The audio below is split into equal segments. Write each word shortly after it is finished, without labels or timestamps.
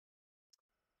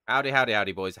Howdy, howdy,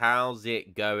 howdy, boys. How's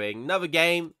it going? Another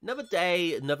game, another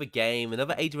day, another game,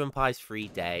 another Age of Empires 3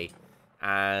 day.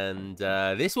 And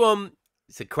this one,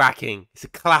 it's a classic.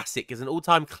 It's an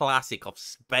all-time classic of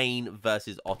Spain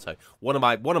versus Otto. One of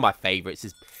my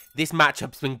favorites. This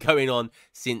matchup's been going on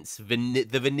since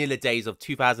the vanilla days of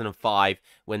 2005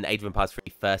 when Age of Empires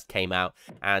 3 first came out.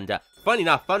 And funny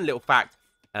enough, fun little fact,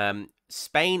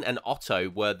 Spain and Otto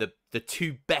were the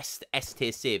two best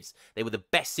S-tier civs. They were the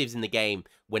best civs in the game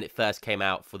when it first came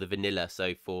out for the vanilla.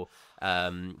 So for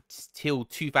till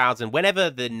 2000, whenever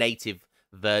the native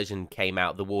version came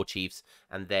out, the War Chiefs,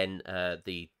 and then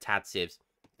the TAD civs,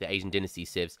 the Asian Dynasty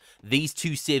civs, these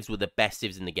two civs were the best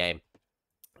civs in the game.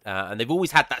 And they've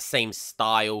always had that same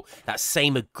style, that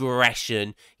same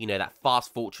aggression, you know, that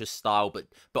fast fortress style.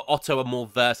 But Otto are more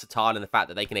versatile in the fact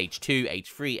that they can age 2, age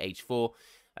 3, age 4.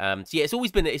 So yeah, it's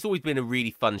always been a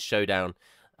really fun showdown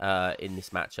in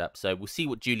this matchup. So we'll see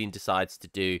what Julian decides to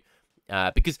do.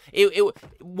 Because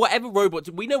whatever Robot,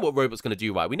 we know what Robot's going to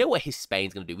do, right? We know what his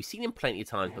Spain's going to do. We've seen him plenty of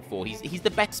times before. He's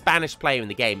the best Spanish player in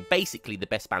the game, basically the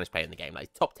best Spanish player in the game,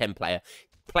 like top 10 player.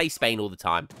 Plays Spain all the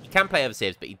time. He can play other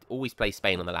civs, but he always plays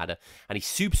Spain on the ladder, and he's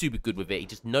super good with it. He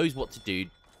just knows what to do.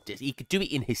 He could do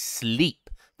it in his sleep.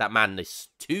 That man is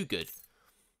too good.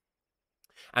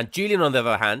 And Julian, on the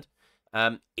other hand,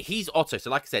 he's Otto. So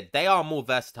like I said, they are more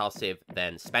versatile civ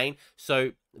than Spain.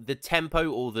 So the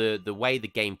tempo or the way the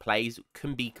game plays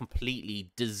can be completely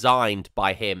designed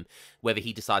by him, whether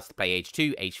he decides to play age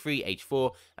 2, age 3, age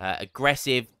 4,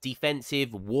 aggressive,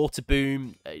 defensive, water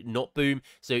boom, not boom.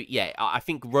 So yeah, I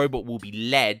think Robot will be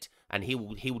led, and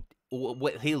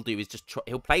what he'll do is just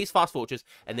he'll play his fast fortress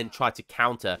and then try to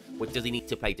counter. Does he need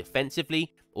to play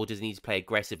defensively, or does he need to play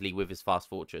aggressively with his fast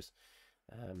fortress?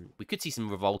 We could see some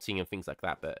revolting and things like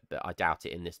that, but I doubt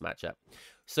it in this matchup.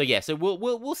 So yeah, so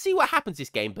we'll see what happens this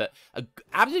game. But an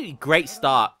absolutely great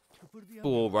start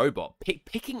for Robot,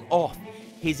 picking off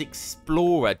his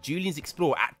Explorer, Julian's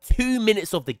Explorer, at 2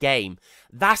 minutes of the game.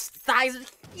 That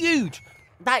is huge.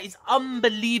 That is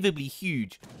unbelievably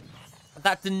huge.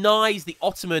 That denies the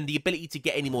Ottoman the ability to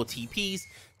get any more TPs,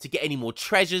 to get any more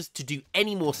treasures, to do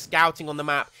any more scouting on the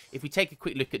map. If we take a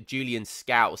quick look at Julian's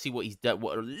scout, we'll see what he's done.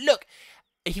 Look,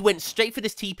 he went straight for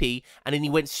this TP, and then he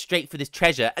went straight for this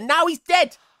treasure, and now he's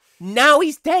dead. Now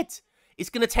he's dead.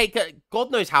 It's going to take God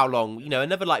knows how long, you know,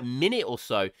 another like minute or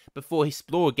so before his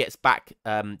Explorer gets back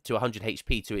to 100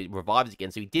 HP to it revives again.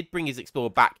 So he did bring his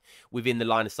Explorer back within the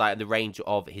line of sight and the range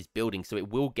of his building, so it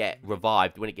will get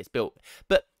revived when it gets built.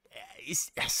 But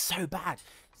it's so bad.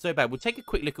 So bad. We'll take a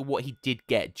quick look at what he did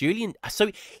get. Julian,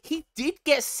 so he did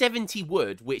get 70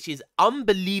 wood, which is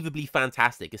unbelievably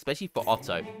fantastic, especially for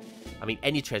Otto. I mean,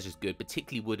 any treasure's good,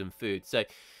 particularly wood and food. So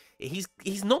he's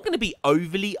not going to be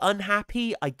overly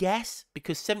unhappy, I guess,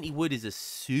 because 70 wood is a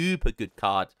super good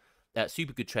card.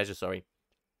 Super good treasure, sorry.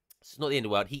 It's not the end of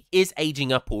the world. He is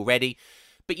aging up already.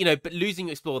 But, you know, losing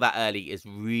Explorer that early is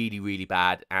really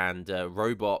bad. And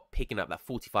Robot picking up that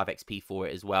 45 XP for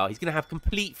it as well. He's going to have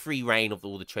complete free reign of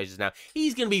all the treasures now.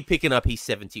 He's going to be picking up his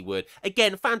 70 wood.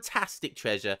 Again, fantastic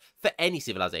treasure for any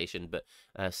civilization, but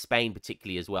Spain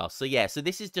particularly as well. So, yeah, so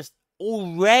this is just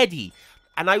already...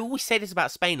 And I always say this about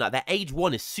Spain, like their age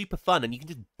 1 is super fun, and you can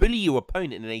just bully your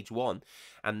opponent in age 1.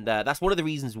 And that's one of the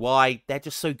reasons why they're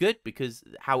just so good, because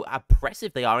how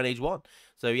oppressive they are in age 1.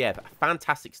 So yeah,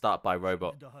 fantastic start by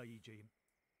Robot.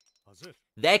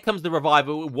 There comes the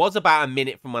revival. It was about a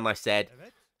minute from when I said.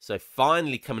 So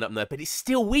finally coming up there, but it's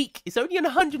still weak. It's only on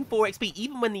 104 XP.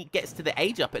 Even when it gets to the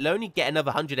age up, it'll only get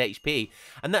another 100 HP.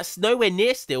 And that's nowhere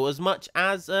near still as much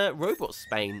as Robot's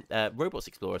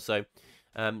Explorer. So...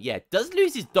 yeah, does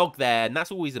lose his dog there, and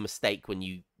that's always a mistake when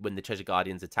the Treasure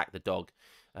Guardians attack the dog.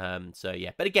 So yeah,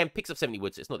 but again, picks up 70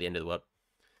 wood, so it's not the end of the world.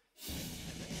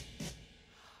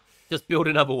 Just build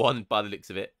another one by the looks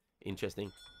of it.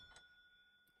 Interesting.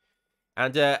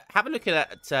 And have a look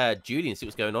at Julian, see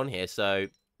what's going on here. So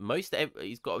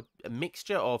he's got a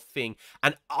mixture of thing,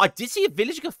 and I did see a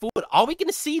villager go forward. Are we going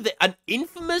to see an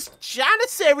infamous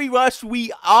Janissary rush?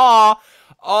 We are.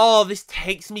 Oh, this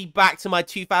takes me back to my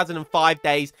 2005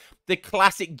 days. The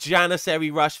classic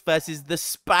Janissary rush versus the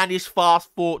Spanish fast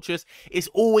fortress. It's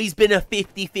always been a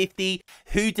 50-50.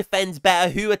 Who defends better?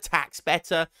 Who attacks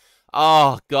better?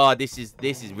 Oh god, this is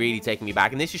really taking me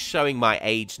back, and this is showing my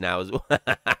age now as well.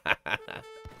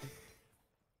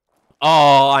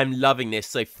 Oh, I'm loving this.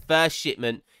 So first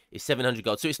shipment, is 700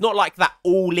 gold. So it's not like that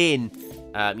all in,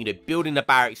 you know, building a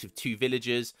barracks with 2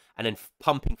 villagers and then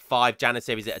pumping 5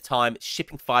 Janissaries at a time,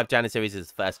 shipping 5 Janissaries as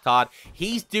his first card.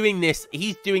 He's doing this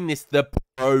the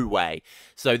pro way.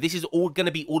 So this is all going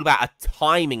to be all about a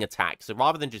timing attack. So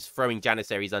rather than just throwing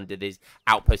Janissaries under this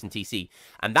outpost in TC.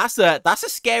 And that's a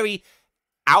scary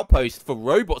outpost for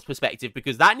Robot's perspective,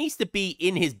 because that needs to be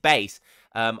in his base.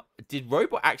 Did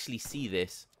Robot actually see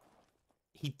this?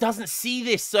 He doesn't see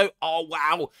this, so, oh,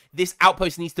 wow. This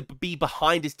outpost needs to be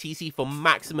behind his TC for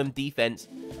maximum defense.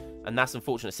 And that's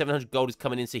unfortunate. 700 gold is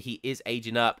coming in, so he is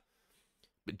aging up.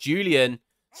 But Julian,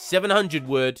 700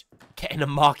 wood, getting a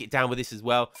market down with this as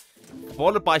well.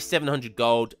 Followed by 700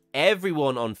 gold.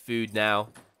 Everyone on food now.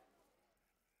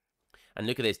 And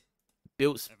look at this.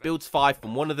 Builds 5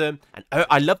 from one of them, and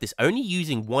I love this. Only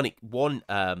using one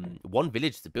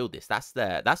village to build this.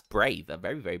 That's brave. They're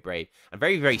very, very brave and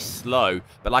very, very slow.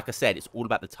 But like I said, it's all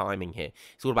about the timing here.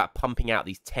 It's all about pumping out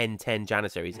these 10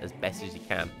 Janissaries as best as you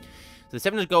can. So the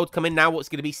 700 gold come in now. What's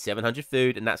going to be 700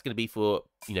 food, and that's going to be for,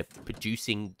 you know,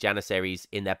 producing Janissaries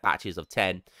in their batches of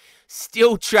 10.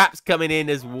 Steel traps coming in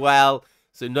as well.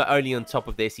 So not only on top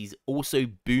of this, he's also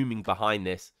booming behind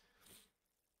this.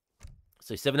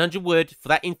 So 700 wood for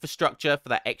that infrastructure, for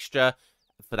that extra,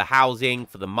 for the housing,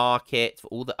 for the market, for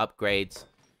all the upgrades.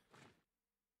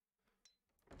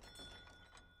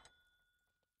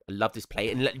 I love this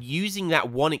play, and using that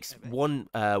one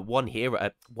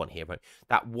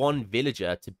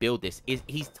villager to build this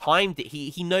he's timed it.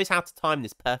 He knows how to time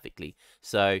this perfectly.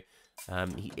 So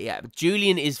yeah,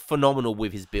 Julian is phenomenal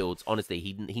with his builds. Honestly,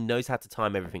 he knows how to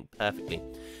time everything perfectly.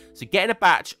 So getting a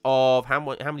batch of how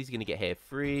many is he going to get here?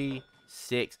 3,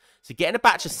 6. So getting a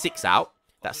batch of 6 out,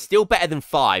 that's still better than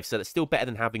 5. So that's still better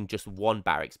than having just 1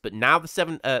 barracks. But now the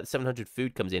 700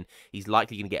 food comes in, he's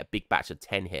likely going to get a big batch of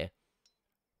 10 here.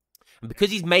 And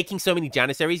because he's making so many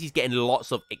Janissaries, he's getting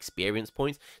lots of experience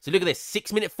points. So look at this,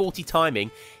 6 minute 40 timing.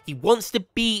 He wants to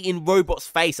be in Robot's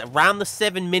face around the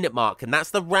 7-minute mark, and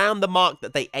that's around the mark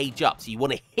that they age up. So you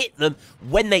want to hit them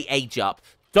when they age up.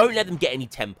 Don't let them get any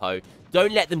tempo.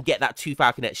 Don't let them get that 2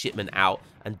 Falconet shipment out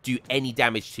and do any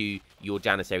damage to your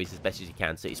Janissaries as best as you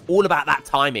can. So it's all about that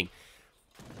timing.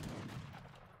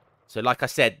 So like I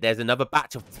said, there's another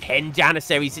batch of 10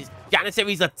 Janissaries.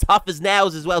 Janissaries are tough as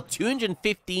nails as well.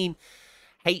 215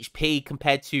 HP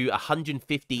compared to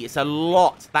 150. It's a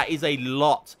lot. That is a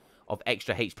lot of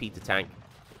extra HP to tank.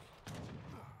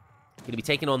 Going to be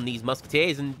taking on these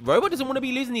Musketeers, and Robot doesn't want to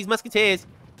be losing these Musketeers.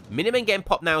 Minutemen getting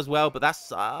popped now as well, but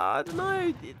that's, I don't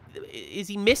know. Is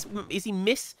he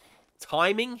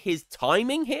timing his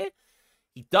timing here?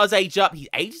 He does age up. He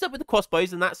ages up with the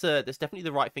crossbows, and that's definitely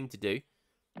the right thing to do.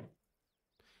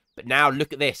 But now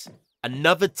look at this.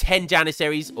 Another 10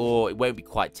 Janissaries, or it won't be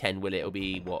quite 10, will it? It'll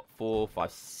be, what, 4,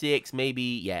 5, 6, maybe?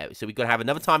 Yeah, so we've got to have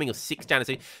another timing of 6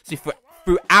 Janissaries. So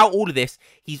throughout all of this,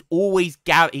 he's always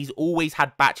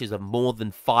had batches of more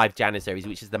than 5 Janissaries,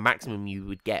 which is the maximum you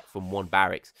would get from 1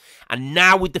 barracks. And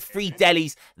now with the free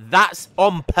delis, that's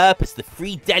on purpose. The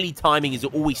free deli timing is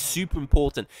always super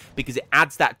important because it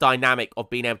adds that dynamic of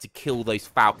being able to kill those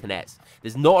Falconets.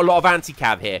 There's not a lot of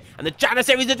anti-cav here, and the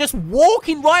Janissaries are just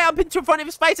walking right up into front of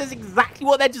his face. That's exactly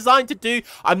what they're designed to do.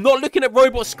 I'm not looking at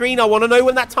Robot's screen. I want to know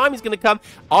when that time is going to come.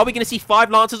 Are we going to see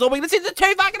 5 Lancers, or are we going to see the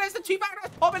 2 Falconets? The 2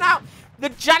 Falconets popping out. The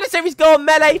Janissaries go on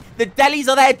melee. The delis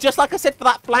are there, just like I said, for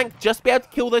that flank. Just to be able to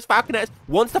kill those Falconets.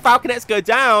 Once the Falconets go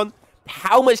down,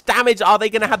 how much damage are they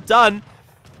going to have done?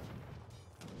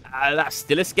 That's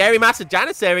still a scary mass of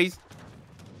Janissaries.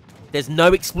 There's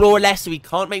no Explorer left, so he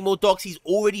can't make more docks. He's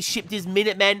already shipped his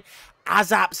Minutemen.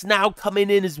 Azap's now coming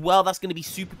in as well. That's going to be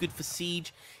super good for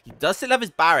Siege. He does still have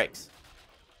his barracks,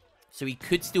 so he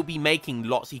could still be making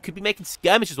lots. He could be making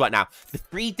skirmishes right now. The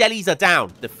 3 delis are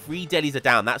down. The 3 delis are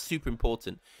down. That's super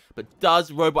important. But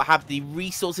does Robot have the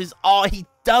resources? Oh, he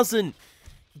doesn't.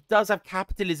 He does have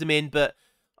capitalism in, but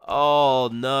oh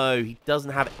no, he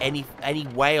doesn't have any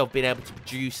way of being able to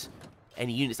produce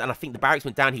any units. And I think the barracks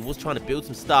went down. He was trying to build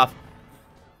some stuff.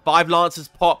 5 Lancers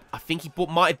pop. I think he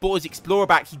might have bought his Explorer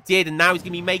back. He did, and now he's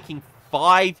going to be making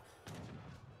 5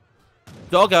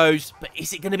 doggos. But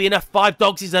is it going to be enough? 5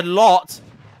 dogs is a lot.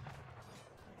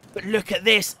 But look at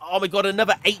this. Oh my god,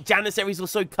 another 8 Janissaries or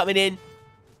so coming in.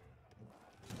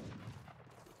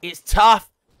 It's tough,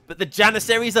 but the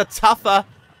Janissaries are tougher.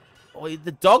 Oh,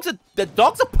 the dogs are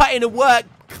putting to work.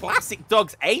 Classic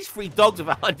dogs. Age 3 dogs with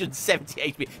 170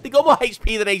 HP. They got more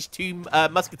HP than age 2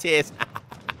 Musketeers.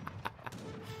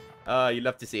 Oh, you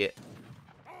love to see it.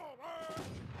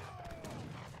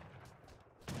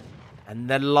 And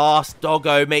the last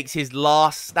doggo makes his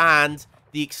last stand.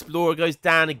 The Explorer goes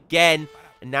down again.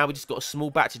 And now we just got a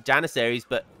small batch of Janissaries.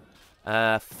 But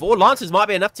Four Lancers might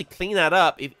be enough to clean that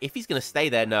up. If he's going to stay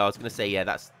there, no, I was going to say, yeah,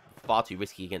 that's far too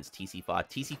risky against TC5.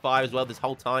 TC5 as well this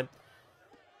whole time.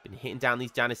 Been hitting down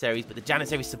these Janissaries, but the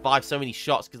Janissaries survived so many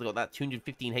shots because they got that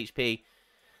 215 HP.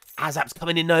 Azap's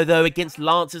coming in though against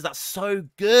Lancers. That's so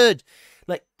good.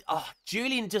 Like, oh,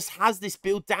 Julian just has this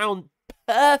build down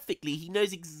perfectly. He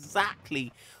knows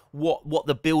exactly what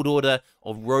the build order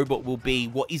of robot will be,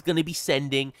 what he's going to be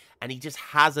sending, and he just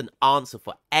has an answer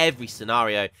for every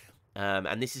scenario.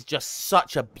 And this is just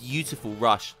such a beautiful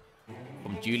rush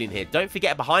from Julian here. Don't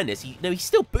forget behind this, he's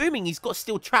still booming. He's got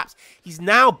steel traps. He's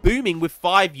now booming with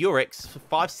 5 Uriks for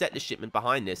 5 settler shipment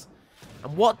behind this.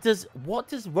 And what does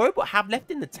Robot have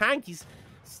left in the tank? He's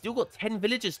still got 10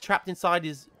 villagers trapped inside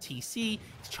his TC.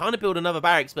 He's trying to build another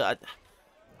barracks, but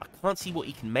I can't see what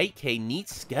he can make here. He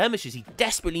needs skirmishers. He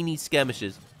desperately needs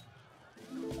skirmishers.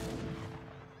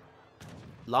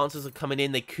 Lancers are coming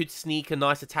in. They could sneak a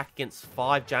nice attack against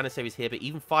 5 Janissaries here, but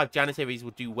even 5 Janissaries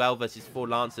will do well versus 4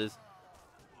 Lancers.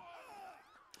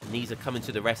 And these are coming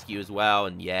to the rescue as well,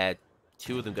 and yeah,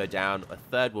 2 of them go down. A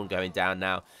third one going down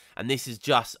now. And this is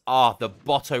just, the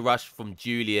Botto rush from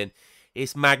Julian.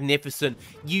 It's magnificent.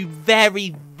 You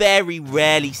very, very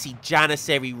rarely see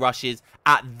Janissary rushes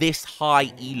at this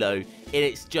high elo.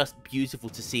 It's just beautiful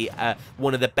to see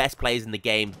one of the best players in the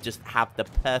game just have the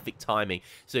perfect timing.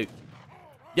 So you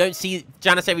don't see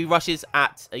Janissary rushes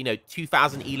at,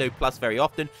 2000 elo plus very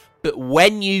often. But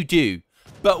when you do,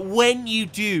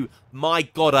 my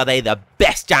God, are they the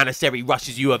best Janissary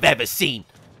rushes you have ever seen.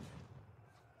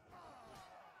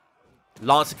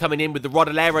 Lancer coming in with the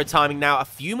Rodolero timing now. A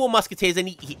few more Musketeers, and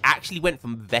he actually went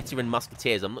from veteran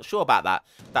Musketeers. I'm not sure about that.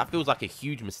 That feels like a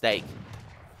huge mistake.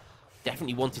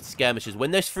 Definitely wanted skirmishers. When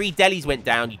those 3 delis went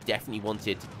down, you definitely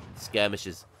wanted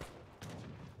skirmishers.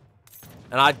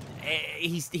 And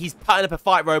he's putting up a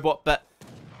fight robot, but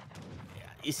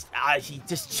he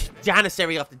just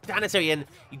Janissary after Janissary, and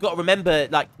you got to remember,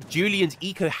 like, Julian's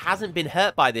eco hasn't been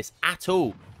hurt by this at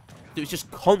all. So it's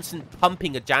just constant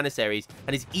pumping of Janissaries,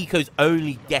 and his eco's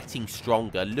only getting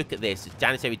stronger. Look at this. It's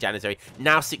Janissary.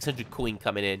 Now 600 coin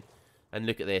coming in. And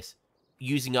look at this.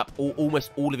 Using up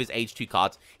almost all of his age 2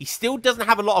 cards. He still doesn't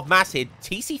have a lot of mass here.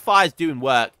 TC5 is doing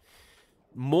work.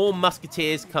 More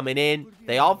Musketeers coming in.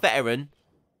 They are veteran.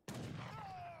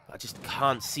 I just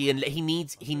can't see. And he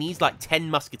needs like 10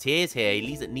 Musketeers here.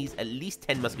 He needs at least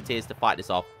 10 Musketeers to fight this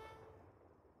off.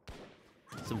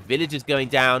 Some villagers going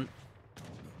down.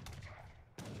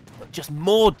 Just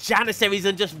more Janissaries,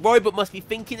 and just Robot must be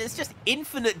thinking it's just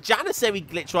infinite Janissary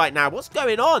glitch right now. What's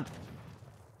going on?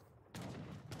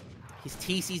 His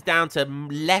TC's down to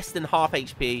less than half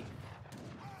HP.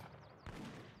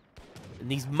 And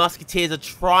these Musketeers are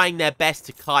trying their best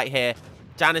to kite here.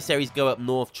 Janissaries go up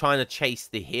north, trying to chase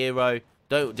the hero.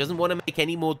 Doesn't want to make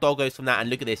any more doggos from that. And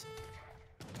look at this.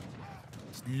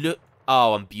 Just look.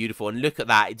 Oh, and beautiful. And look at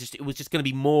that. It was just going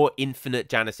to be more infinite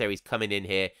Janissaries coming in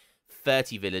here.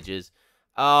 30 villagers.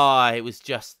 It was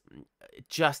just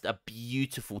a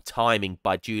beautiful timing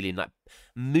by Julian, like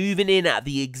moving in at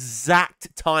the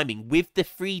exact timing with the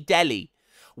free deli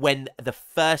when the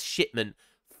first shipment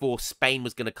for Spain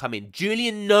was going to come in.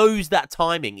 Julian knows that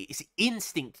timing. It's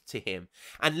instinct to him,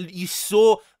 and you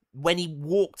saw when he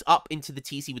walked up into the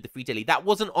TC with the free deli, that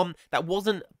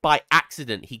wasn't by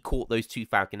accident. He caught those 2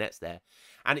 Falconets there.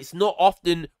 And it's not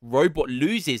often Robot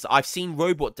loses. I've seen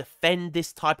Robot defend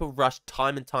this type of rush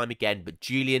time and time again. But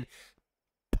Julian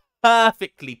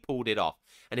perfectly pulled it off.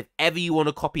 And if ever you want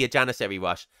to copy a Janissary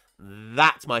rush,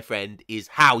 that, my friend, is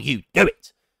how you do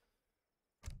it.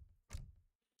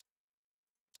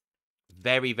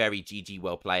 Very, very GG,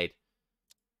 well played.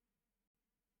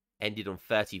 Ended on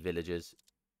 30 villagers.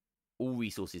 All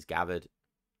resources gathered.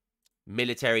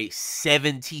 Military,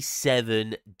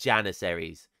 77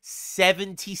 Janissaries.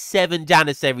 77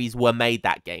 Janissaries were made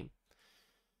that game.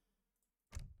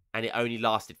 And it only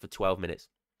lasted for 12 minutes.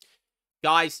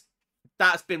 Guys,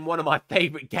 that's been one of my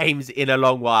favorite games in a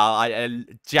long while.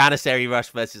 Janissary Rush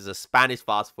versus a Spanish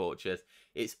Fast Fortress.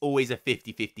 It's always a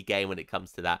 50-50 game when it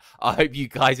comes to that. I hope you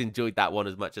guys enjoyed that one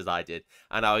as much as I did.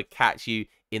 And I will catch you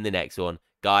in the next one.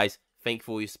 Guys, thank you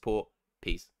for all your support.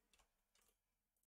 Peace.